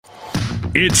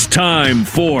It's time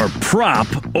for Prop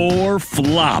or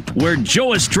Flop, where Joe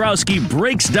Ostrowski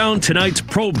breaks down tonight's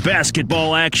pro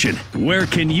basketball action. Where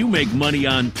can you make money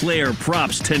on player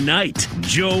props tonight?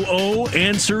 Joe O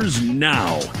answers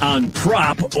now on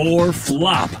Prop or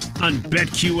Flop on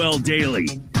BetQL Daily.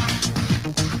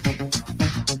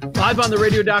 Live on the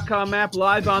radio.com app,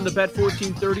 live on the Bet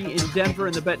 1430 in Denver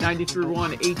and the Bet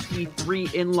 93.1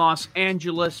 HD3 in Los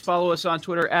Angeles. Follow us on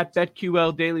Twitter at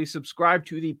BetQL Daily. Subscribe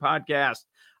to the podcast,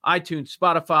 iTunes,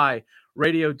 Spotify,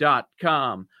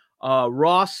 radio.com.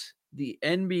 Ross, the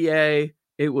NBA,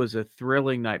 it was a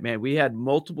thrilling night, man. We had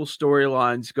multiple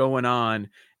storylines going on,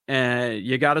 and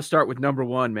you got to start with number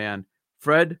one, man.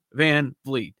 Fred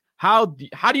VanVleet. How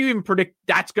do you even predict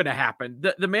that's going to happen?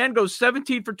 The man goes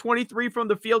 17 for 23 from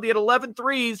the field. He had 11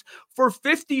 threes for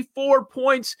 54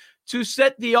 points to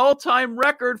set the all-time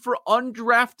record for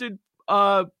undrafted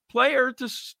player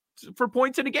for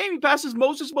points in a game. He passes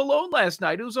Moses Malone last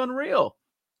night. It was unreal.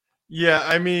 Yeah,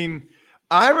 I mean,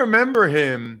 I remember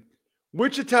him.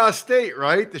 Wichita State,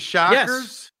 right? The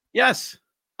Shockers? Yes.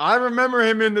 I remember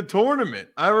him in the tournament.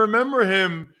 I remember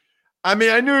him. I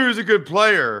mean, I knew he was a good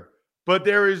player. But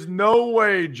there is no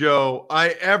way, Joe, I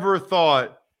ever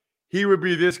thought he would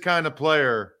be this kind of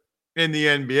player in the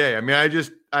NBA. I mean, I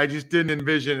just didn't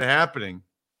envision it happening.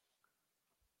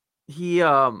 He's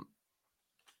from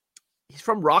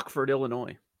Rockford,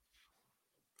 Illinois.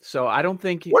 So I don't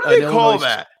think. What do they call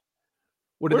that?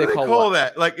 What do they call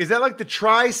that? Like, is that like the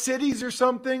Tri-Cities or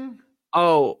something?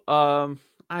 Oh,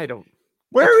 I don't.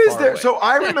 Where is there? Away. So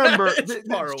I remember,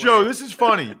 Joe, this is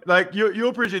funny. Like, you'll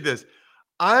appreciate this.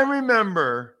 I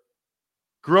remember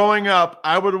growing up,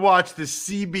 I would watch the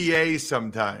CBA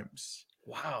sometimes.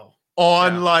 Wow.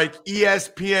 On like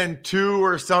ESPN2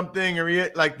 or something,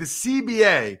 or like the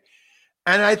CBA.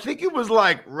 And I think it was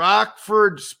like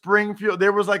Rockford, Springfield.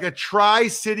 There was like a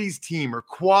Tri-Cities team or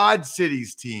Quad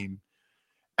Cities team.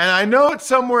 And I know it's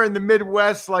somewhere in the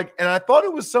Midwest, and I thought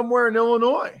it was somewhere in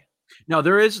Illinois. No,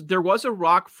 there was a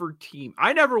Rockford team.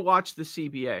 I never watched the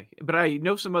CBA, but I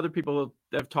know some other people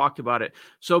have talked about it.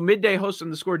 So midday host on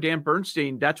the Score, Dan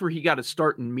Bernstein, that's where he got a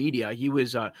start in media. He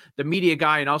was the media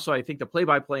guy and also I think the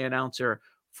play-by-play announcer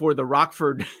for the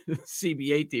Rockford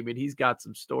CBA team, and he's got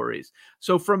some stories.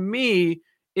 So from me,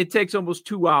 it takes almost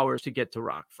 2 hours to get to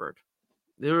Rockford.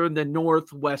 They're in the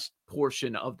northwest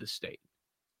portion of the state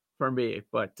for me.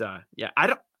 But yeah,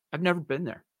 I've never been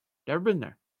there. Never been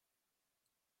there.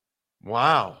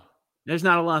 Wow. There's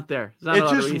not a lot there.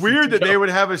 It's just weird that they would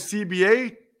have a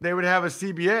CBA. They would have a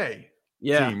CBA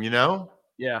team, you know?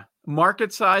 Yeah.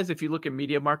 Market size, if you look at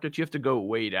media markets, you have to go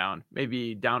way down,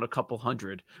 maybe down a couple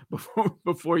hundred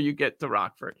before you get to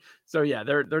Rockford. So yeah,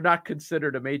 they're not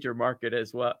considered a major market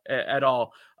as well at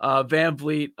all.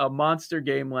 VanVleet, a monster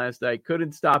game last night.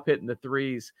 Couldn't stop hitting the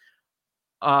threes.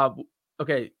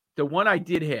 Okay, the one I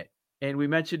did hit, and we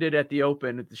mentioned it at the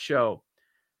open at the show.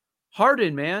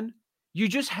 Harden, man. You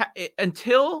just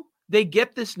until they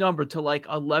get this number to like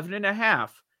 11.5,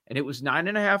 and it was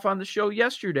 9.5 on the show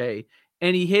yesterday,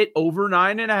 and he hit over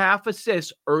 9.5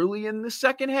 assists early in the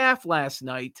second half last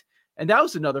night, and that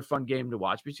was another fun game to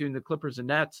watch between the Clippers and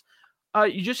Nets.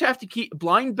 You just have to keep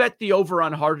blind bet the over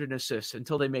on Harden assists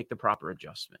until they make the proper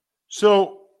adjustment.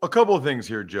 So a couple of things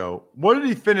here, Joe. What did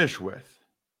he finish with?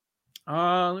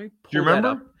 Let me pull Do you remember?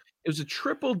 that up. It was a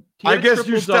triple. I guess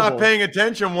you stopped paying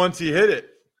attention once he hit it.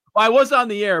 Well, I was on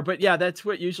the air, but yeah, that's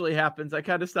what usually happens. I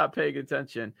kind of stopped paying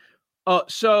attention.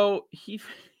 So he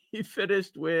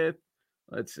finished with,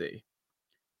 let's see,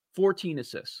 14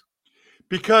 assists.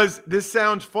 Because this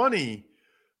sounds funny,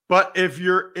 but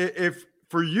if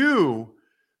for you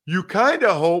kind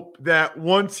of hope that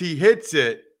once he hits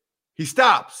it, he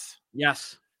stops.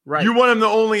 Yes, right. You want him to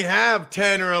only have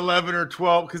 10 or 11 or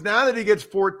 12, because now that he gets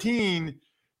 14,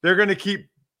 they're going to keep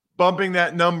bumping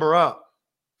that number up.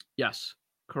 Yes.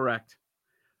 Correct.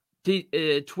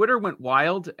 Twitter went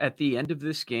wild at the end of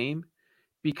this game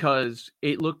because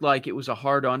it looked like it was a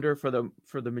hard under for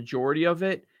the majority of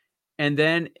it. And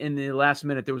then in the last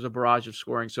minute, there was a barrage of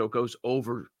scoring. So it goes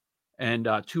over, and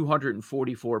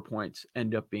 244 points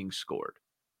end up being scored.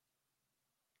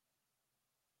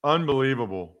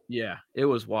 Unbelievable. Yeah, it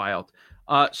was wild.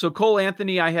 So Cole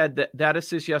Anthony, I had that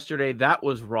assist yesterday. That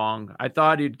was wrong. I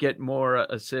thought he'd get more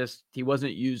assists. He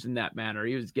wasn't used in that manner.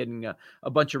 He was getting a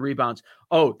bunch of rebounds.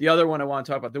 Oh, the other one I want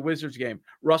to talk about, the Wizards game,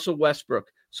 Russell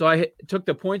Westbrook. So I took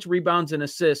the points, rebounds, and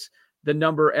assists, the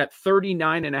number at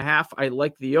 39.5. I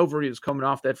like the over. He was coming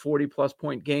off that 40-plus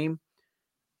point game.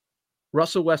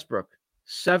 Russell Westbrook,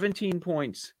 17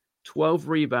 points, 12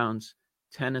 rebounds,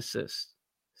 10 assists.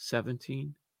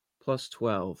 17 plus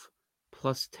 12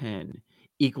 plus 10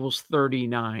 equals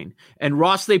 39. And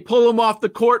Ross, they pull him off the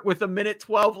court with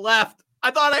 1:12 left.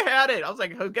 I thought I had it. I was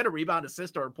like, I'll get a rebound,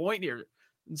 assist, or a point here.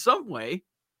 In some way,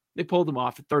 they pulled him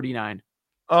off at 39.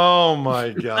 Oh my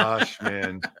gosh,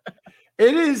 man.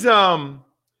 It is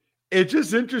it's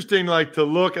just interesting, like, to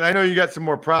look, and I know you got some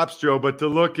more props, Joe, but to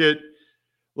look at,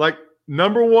 like,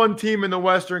 number one team in the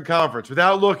Western Conference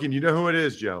without looking, you know who it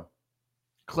is, Joe?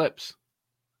 Clips.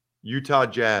 Utah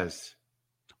Jazz.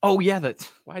 Oh yeah, that's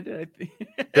why did I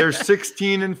They're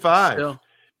 16-5. Still,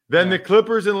 then the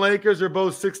Clippers and Lakers are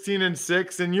both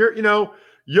 16-6, and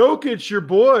Jokic, your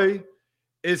boy,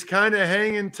 is kind of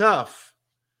hanging tough.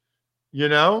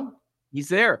 He's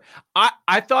there.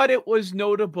 I thought it was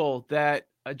notable that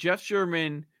Jeff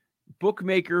Sherman,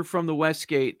 bookmaker from the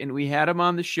Westgate, and we had him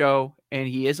on the show, and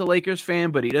he is a Lakers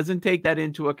fan, but he doesn't take that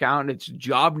into account. It's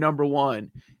job number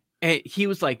one. And he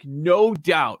was like, no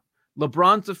doubt,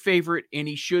 LeBron's the favorite, and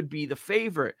he should be the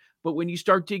favorite. But when you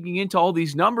start digging into all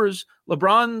these numbers,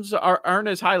 LeBron's aren't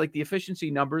as high, like the efficiency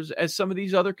numbers, as some of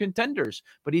these other contenders.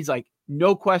 But he's like,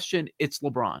 no question, it's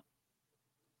LeBron.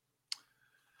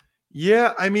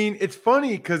 Yeah, I mean, it's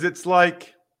funny because it's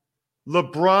like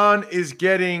LeBron is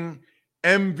getting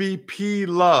MVP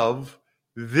love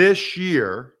this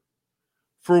year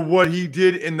for what he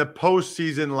did in the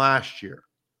postseason last year,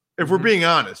 if we're being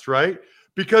honest, right?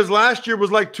 Because last year was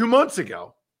like 2 months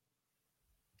ago.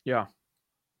 Yeah.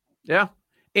 Yeah.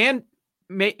 And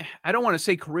I don't want to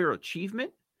say career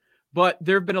achievement, but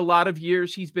there have been a lot of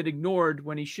years he's been ignored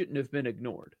when he shouldn't have been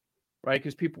ignored, right?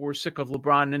 Because people were sick of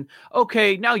LeBron. And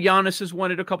okay, now Giannis has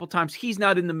won it a couple times. He's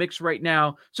not in the mix right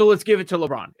now. So let's give it to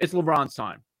LeBron. It's LeBron's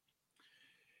time.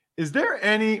 Is there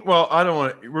any, well, I don't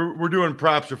want to, we're doing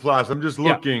props or flops. I'm just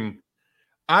looking. Yeah.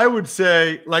 I would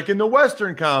say, like, in the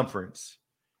Western Conference,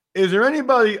 is there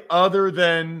anybody other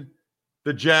than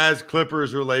the Jazz,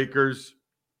 Clippers, or Lakers,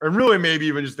 and really maybe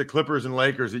even just the Clippers and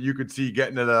Lakers, that you could see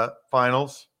getting to the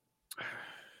finals?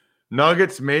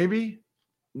 Nuggets, maybe?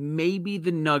 Maybe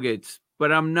the Nuggets,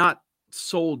 but I'm not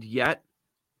sold yet.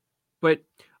 But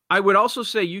I would also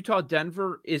say Utah,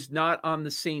 Denver is not on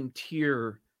the same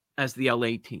tier as the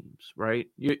LA teams, right?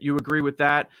 You agree with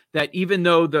that? That even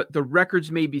though the records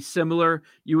may be similar,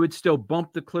 you would still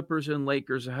bump the Clippers and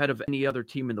Lakers ahead of any other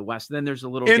team in the West. And then there's a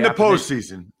little in gap the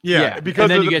postseason,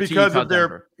 because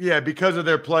of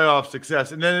their playoff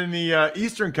success. And then in the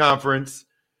Eastern Conference,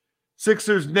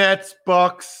 Sixers, Nets,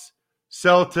 Bucks,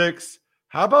 Celtics.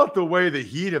 How about the way the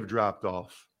Heat have dropped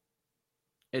off?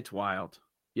 It's wild.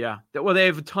 Yeah. Well, they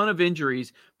have a ton of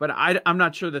injuries, but I'm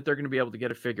not sure that they're going to be able to get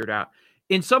it figured out.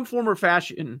 In some form or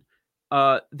fashion,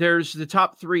 there's the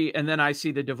top three, and then I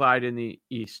see the divide in the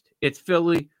East. It's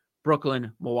Philly,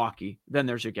 Brooklyn, Milwaukee. Then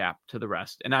there's a gap to the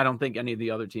rest, and I don't think any of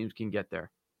the other teams can get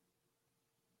there.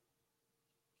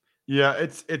 Yeah,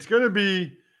 it's going to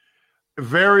be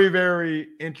very, very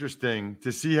interesting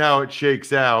to see how it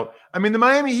shakes out. I mean, the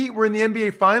Miami Heat were in the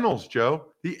NBA Finals, Joe.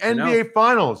 The NBA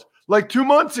Finals, like 2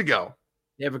 months ago.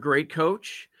 They have a great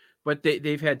coach, but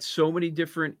they've had so many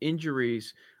different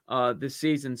injuries this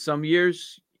season. Some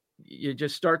years you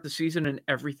just start the season and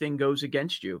everything goes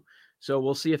against you. So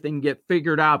we'll see if they can get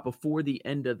figured out before the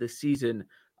end of the season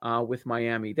with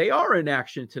Miami. They are in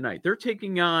action tonight. They're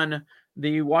taking on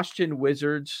the Washington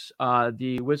Wizards.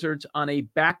 The Wizards on a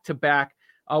back-to-back.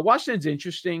 Washington's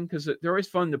interesting because they're always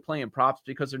fun to play in props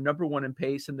because they're number 1 in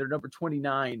pace and they're number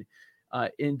 29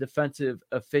 in defensive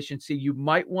efficiency. You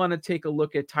might want to take a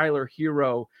look at Tyler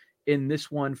Hero in this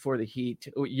one for the Heat.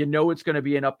 You know it's going to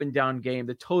be an up and down game.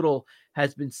 The total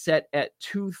has been set at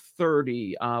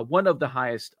 230, one of the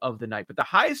highest of the night. But the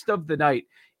highest of the night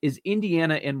is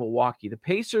Indiana and Milwaukee. The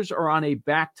Pacers are on a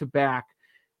back-to-back.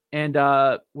 And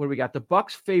what do we got? The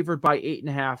Bucks favored by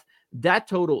 8.5. That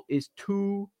total is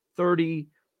 232.5.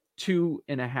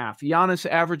 Giannis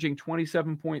averaging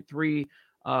 27.3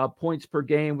 points per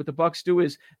game. What the Bucks do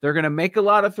is they're going to make a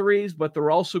lot of threes, but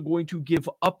they're also going to give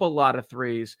up a lot of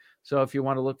threes. So if you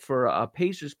want to look for a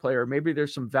Pacers player, maybe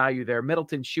there's some value there.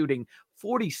 Middleton shooting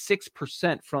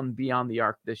 46% from beyond the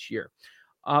arc this year.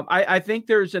 I think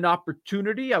there's an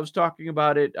opportunity. I was talking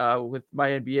about it with my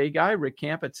NBA guy, Rick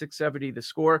Camp, at 670 The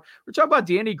Score. We're talking about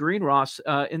Danny Green, Ross,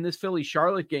 in this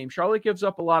Philly-Charlotte game. Charlotte gives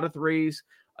up a lot of threes,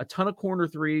 a ton of corner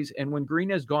threes, and when Green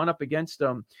has gone up against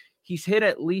them, he's hit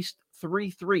at least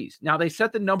 3 threes. Now, they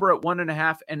set the number at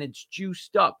 1.5, and it's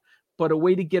juiced up. But a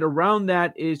way to get around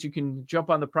that is you can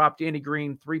jump on the prop Danny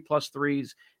Green 3+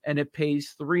 threes, and it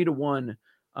pays 3-1.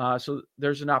 So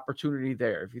there's an opportunity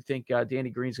there if you think Danny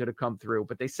Green's going to come through.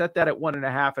 But they set that at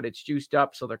 1.5, and it's juiced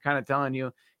up. So they're kind of telling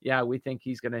you, yeah, we think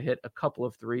he's going to hit a couple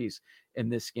of threes in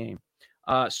this game.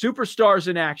 Superstars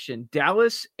in action,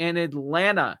 Dallas and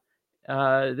Atlanta.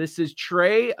 This is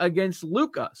Trey against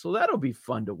Luka, so that'll be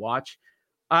fun to watch.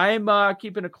 I'm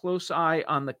keeping a close eye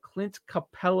on the Clint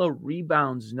Capella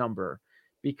rebounds number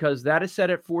because that is set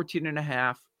at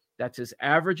 14.5. That's his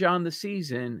average on the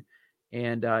season.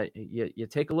 And you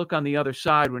take a look on the other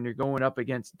side when you're going up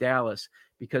against Dallas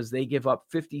because they give up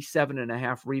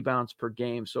 57.5 rebounds per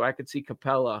game. So I could see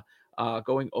Capella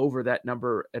going over that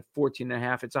number at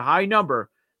 14.5. It's a high number,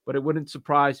 but it wouldn't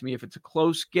surprise me if it's a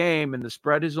close game and the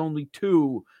spread is only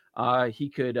 2. He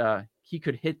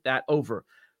could hit that over.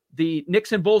 The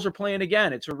Knicks and Bulls are playing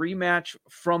again. It's a rematch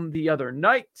from the other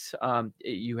night.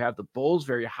 You have the Bulls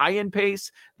very high in pace.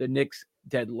 The Knicks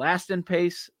dead last in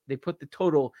pace. They put the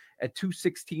total at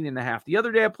 216.5. The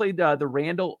other day I played the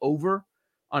Randall over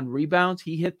on rebounds.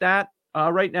 He hit that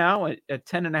right now at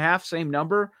 10.5, same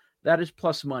number. That is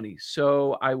plus money.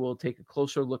 So I will take a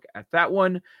closer look at that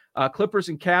one. Clippers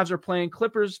and Cavs are playing.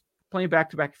 Clippers playing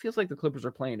back-to-back. It feels like the Clippers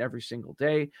are playing every single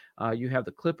day. You have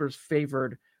the Clippers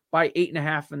favored by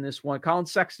 8.5 in this one. Colin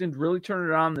Sexton really turned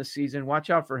it on this season. Watch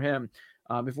out for him.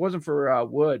 If it wasn't for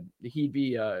Wood, he'd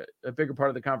be a bigger part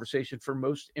of the conversation for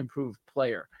most improved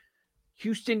player.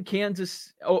 Houston,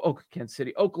 Kansas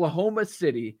City, Oklahoma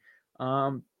City.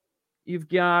 You've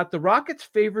got the Rockets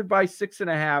favored by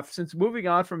 6.5. Since moving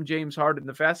on from James Harden,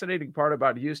 the fascinating part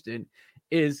about Houston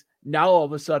is now all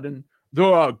of a sudden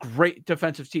they're a great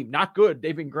defensive team. Not good.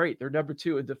 They've been great. They're number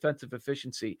 2 in defensive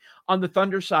efficiency. On the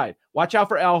Thunder side, watch out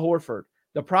for Al Horford.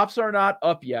 The props are not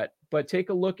up yet, but take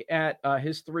a look at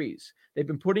his threes. They've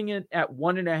been putting it at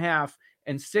 1.5,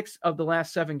 and 6 of the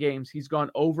last 7 games, he's gone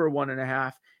over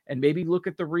 1.5. And maybe look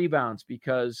at the rebounds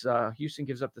because Houston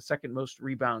gives up the second most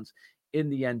rebounds in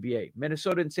the NBA.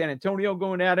 Minnesota and San Antonio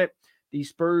going at it. The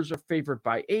Spurs are favored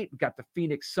by 8. We've got the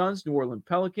Phoenix Suns, New Orleans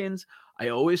Pelicans. I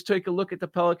always take a look at the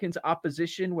Pelicans'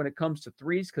 opposition when it comes to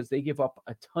threes because they give up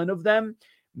a ton of them.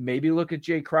 Maybe look at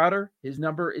Jay Crowder. His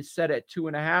number is set at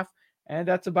 2.5, and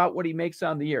that's about what he makes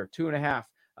on the year,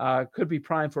 2.5. Could be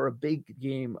prime for a big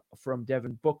game from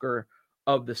Devin Booker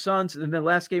of the Suns. And then the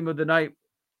last game of the night,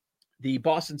 the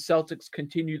Boston Celtics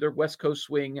continue their West Coast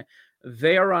swing.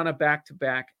 They are on a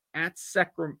back-to-back at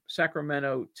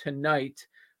Sacramento tonight.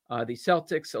 The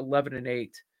Celtics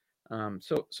 11-8.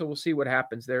 So we'll see what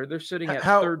happens there. They're sitting at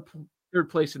third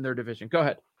place in their division. Go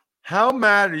ahead. How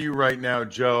mad are you right now,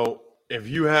 Joe, if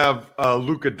you have a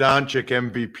Luka Doncic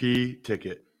MVP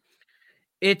ticket?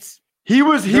 He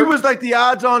was like the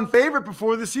odds-on favorite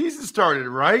before the season started,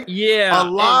 right? Yeah. A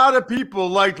lot of people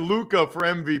liked Luka for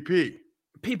MVP.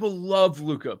 People love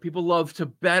Luka. People love to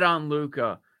bet on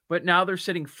Luka. But now they're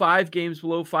sitting 5 games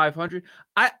below 500.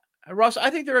 Ross, I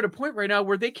think they're at a point right now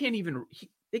where they can't even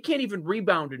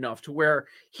rebound enough to where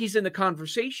he's in the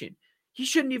conversation. He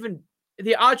shouldn't even.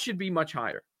 The odds should be much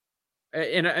higher,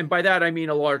 and by that I mean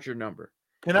a larger number.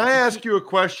 Can I ask you a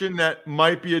question that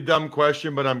might be a dumb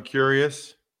question, but I'm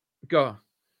curious? Go.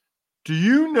 Do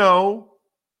you know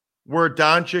where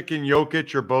Doncic and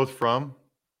Jokic are both from?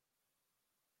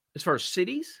 As far as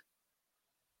cities?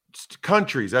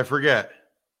 Countries, I forget.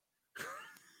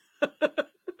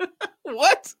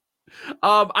 What?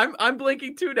 I'm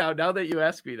blinking too now that you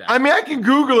ask me that. I mean, I can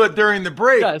Google it during the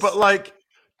break, yes. But like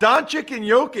Doncic and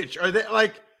Jokic, are they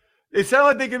like, they sound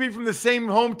like they could be from the same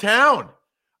hometown.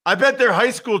 I bet their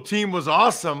high school team was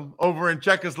awesome over in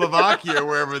Czechoslovakia,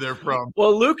 wherever they're from.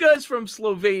 Well, Luka is from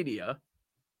Slovenia.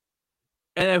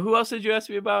 And who else did you ask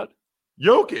me about?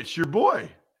 Jokic, your boy.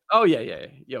 Oh, yeah,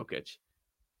 Jokic.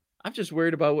 I'm just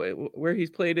worried about where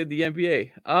he's played in the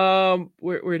NBA.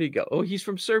 Where'd he go? Oh, he's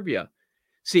from Serbia.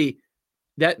 See,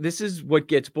 this is what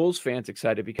gets Bulls fans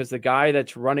excited because the guy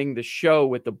that's running the show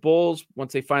with the Bulls,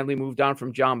 once they finally moved on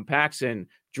from John Paxson,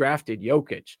 drafted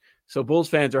Jokic. So Bulls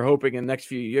fans are hoping in the next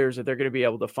few years that they're going to be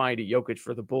able to find a Jokic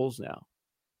for the Bulls now.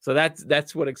 So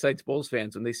that's what excites Bulls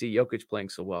fans when they see Jokic playing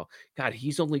so well. God,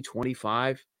 he's only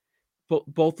 25.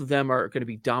 Both of them are going to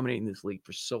be dominating this league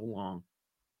for so long.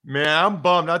 Man, I'm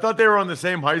bummed. I thought they were on the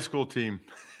same high school team.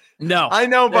 No. I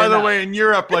know, by the way, in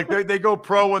Europe, like they go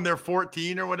pro when they're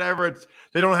 14 or whatever.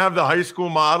 They don't have the high school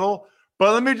model.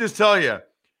 But let me just tell you,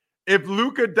 if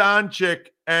Luka Doncic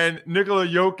and Nikola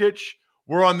Jokic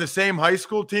were on the same high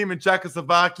school team in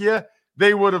Czechoslovakia,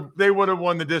 they would have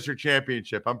won the district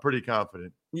championship. I'm pretty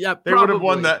confident. Yeah, they would have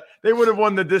won that. They would have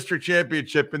won the district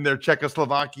championship in their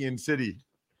Czechoslovakian city.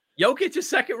 Jokic, a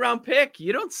second-round pick.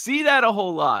 You don't see that a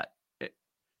whole lot.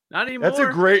 Not anymore.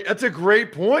 That's a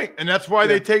great point. And that's why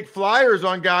they take flyers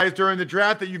on guys during the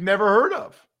draft that you've never heard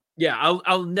of. Yeah,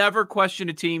 I'll never question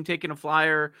a team taking a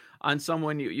flyer on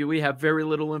someone we have very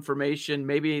little information.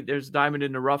 Maybe there's diamond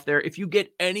in the rough there. If you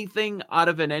get anything out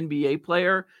of an NBA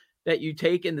player that you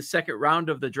take in the second round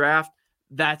of the draft,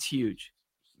 That's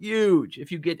huge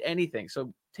if you get anything.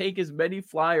 So take as many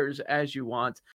flyers as you want.